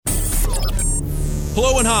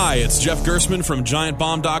Hello and hi, it's Jeff Gersman from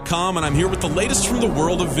GiantBomb.com, and I'm here with the latest from the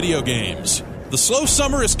world of video games. The slow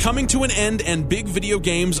summer is coming to an end, and big video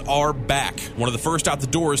games are back. One of the first out the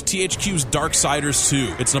door is THQ's Darksiders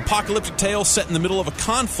 2. It's an apocalyptic tale set in the middle of a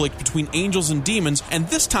conflict between angels and demons, and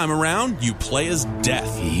this time around, you play as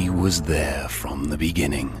Death. He was there from the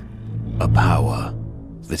beginning. A power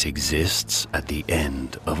that exists at the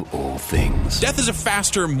end of all things. Death is a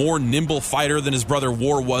faster, more nimble fighter than his brother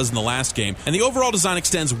War was in the last game, and the overall design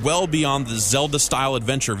extends well beyond the Zelda-style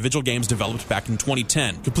adventure Vigil Games developed back in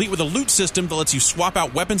 2010, complete with a loot system that lets you swap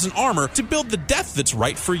out weapons and armor to build the Death that's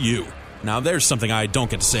right for you. Now there's something I don't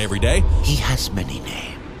get to say every day. He has many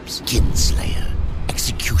names. Kinslayer,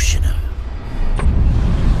 Executioner,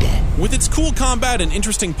 Death. With its cool combat and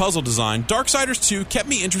interesting puzzle design, Darksiders 2 kept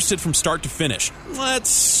me interested from start to finish.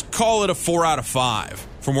 Let's call it a 4 out of 5.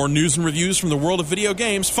 For more news and reviews from the world of video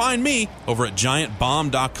games, find me over at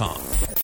GiantBomb.com.